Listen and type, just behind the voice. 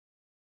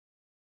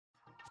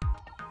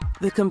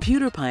The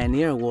Computer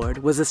Pioneer Award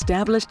was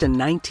established in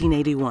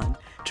 1981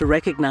 to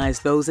recognize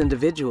those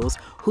individuals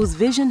whose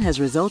vision has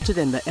resulted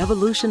in the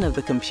evolution of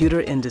the computer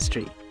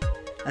industry.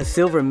 A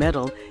silver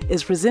medal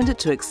is presented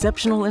to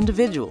exceptional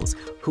individuals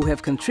who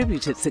have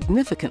contributed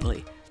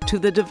significantly to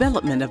the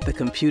development of the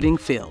computing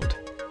field.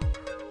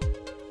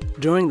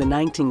 During the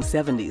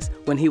 1970s,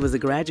 when he was a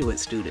graduate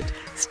student,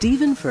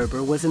 Stephen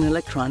Furber was an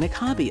electronic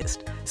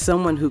hobbyist,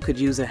 someone who could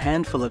use a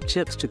handful of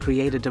chips to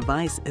create a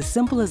device as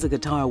simple as a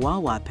guitar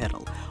wah-wah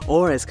pedal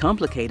or as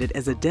complicated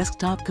as a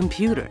desktop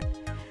computer.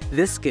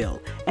 This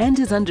skill and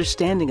his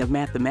understanding of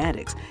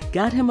mathematics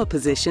got him a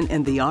position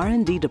in the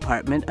R&D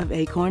department of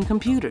Acorn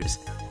Computers.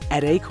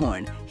 At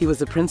Acorn, he was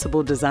the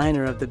principal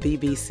designer of the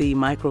BBC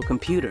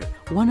microcomputer,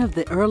 one of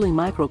the early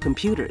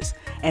microcomputers,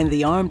 and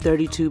the ARM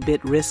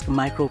 32-bit RISC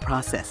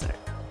microprocessor.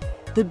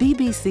 The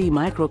BBC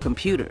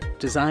microcomputer,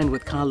 designed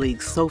with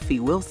colleague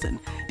Sophie Wilson,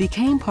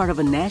 became part of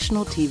a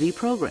national TV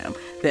program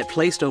that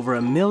placed over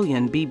 1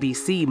 million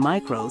BBC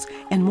micros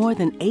in more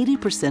than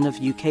 80% of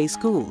UK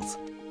schools.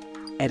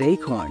 At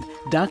Acorn,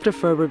 Dr.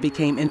 Furber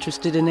became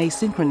interested in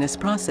asynchronous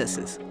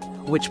processes,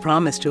 which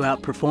promised to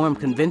outperform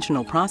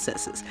conventional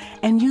processes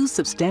and use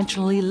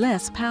substantially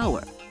less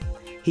power.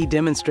 He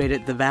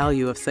demonstrated the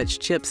value of such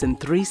chips in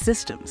 3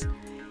 systems.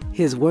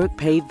 His work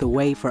paved the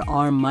way for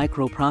ARM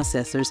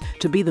microprocessors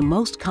to be the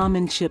most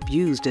common chip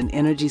used in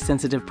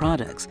energy-sensitive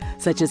products,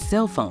 such as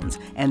cell phones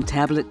and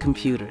tablet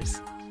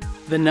computers.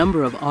 The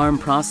number of ARM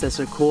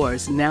processor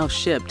cores now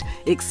shipped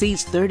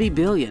exceeds 30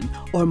 billion,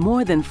 or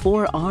more than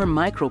 4 ARM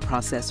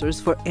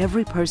microprocessors for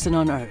every person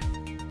on Earth.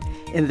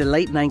 In the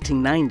late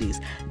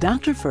 1990s,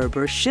 Dr.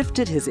 Furber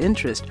shifted his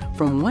interest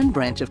from one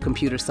branch of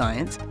computer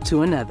science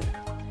to another.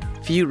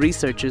 Few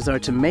researchers are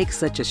to make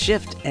such a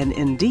shift, and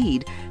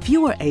indeed,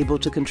 few are able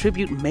to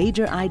contribute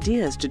major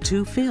ideas to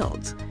 2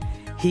 fields.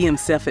 He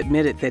himself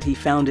admitted that he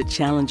found it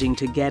challenging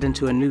to get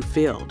into a new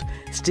field.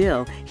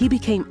 Still, he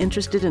became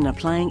interested in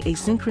applying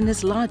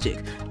asynchronous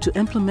logic to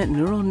implement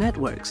neural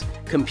networks,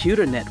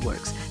 computer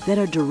networks, that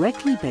are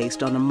directly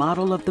based on a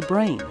model of the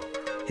brain.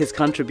 His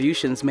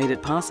contributions made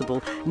it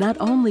possible not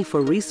only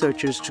for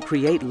researchers to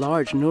create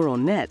large neural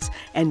nets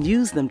and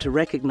use them to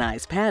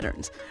recognize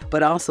patterns,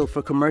 but also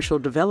for commercial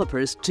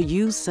developers to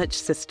use such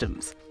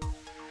systems.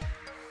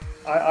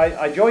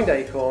 I joined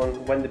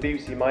Acorn when the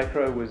BBC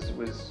Micro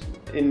was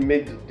in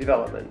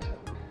mid-development,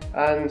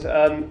 and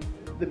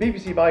the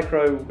BBC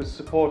Micro was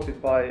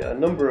supported by a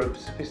number of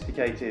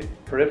sophisticated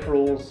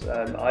peripherals.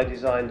 I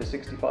designed a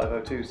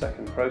 6502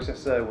 second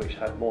processor which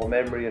had more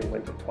memory and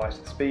went up twice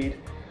the speed.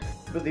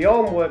 But the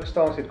ARM work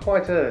started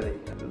quite early.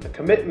 The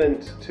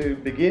commitment to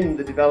begin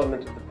the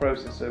development of the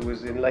processor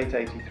was in late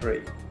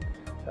 '83,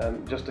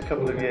 just a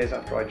couple of years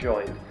after I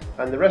joined.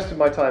 And the rest of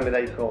my time at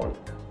Acorn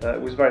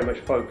was very much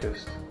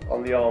focused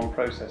on the ARM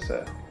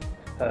processor.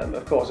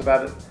 Of course,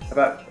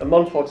 about a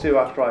month or 2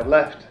 after I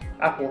left,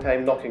 Apple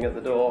came knocking at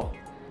the door,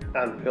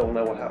 and we all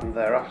know what happened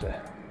thereafter.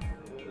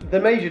 The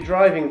major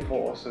driving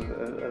force of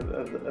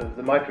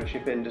the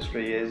microchip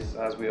industry is,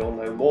 as we all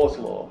know, Moore's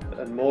Law.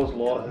 And Moore's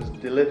Law has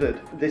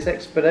delivered this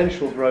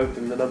exponential growth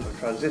in the number of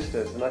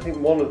transistors. And I think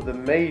one of the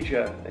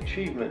major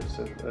achievements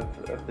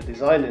of the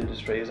design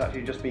industry has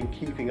actually just been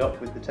keeping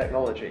up with the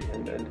technology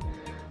and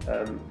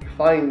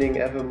finding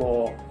ever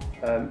more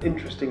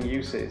interesting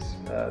uses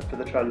for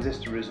the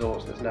transistor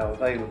resource that's now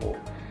available.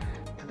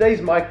 Today's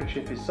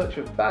microchip is such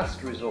a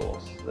vast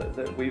resource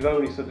that we've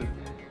only sort of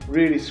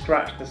really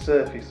scratched the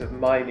surface of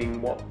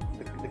mining what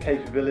the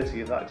capability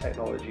of that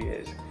technology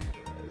is.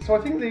 So I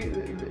think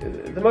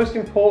the most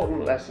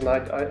important lesson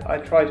I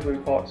try to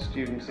impart to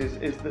students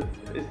is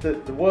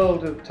that the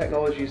world of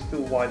technology is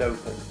still wide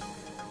open,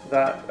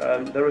 that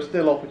there are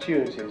still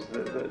opportunities,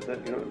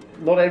 that you know,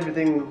 not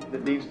everything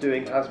that needs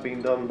doing has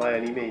been done by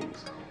any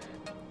means.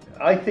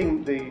 I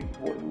think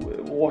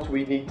what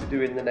we need to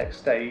do in the next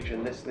stage,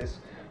 and this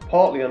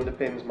partly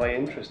underpins my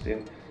interest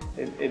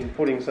in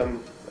putting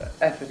some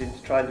effort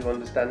into trying to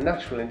understand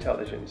natural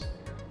intelligence,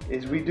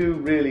 is we do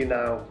really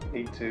now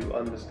need to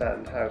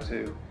understand how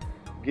to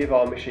give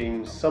our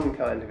machines some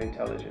kind of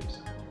intelligence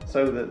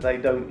so that they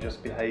don't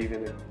just behave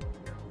in an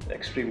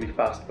extremely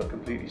fast but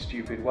completely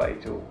stupid way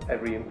to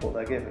every input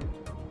they're given.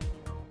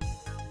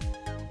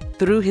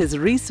 Through his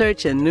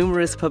research and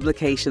numerous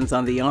publications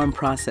on the ARM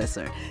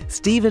processor,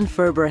 Stephen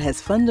Furber has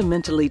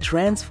fundamentally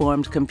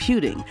transformed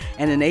computing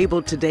and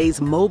enabled today's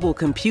mobile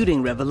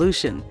computing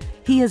revolution.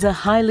 He is a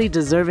highly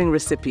deserving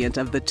recipient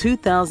of the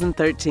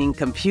 2013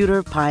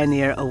 Computer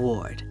Pioneer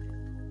Award.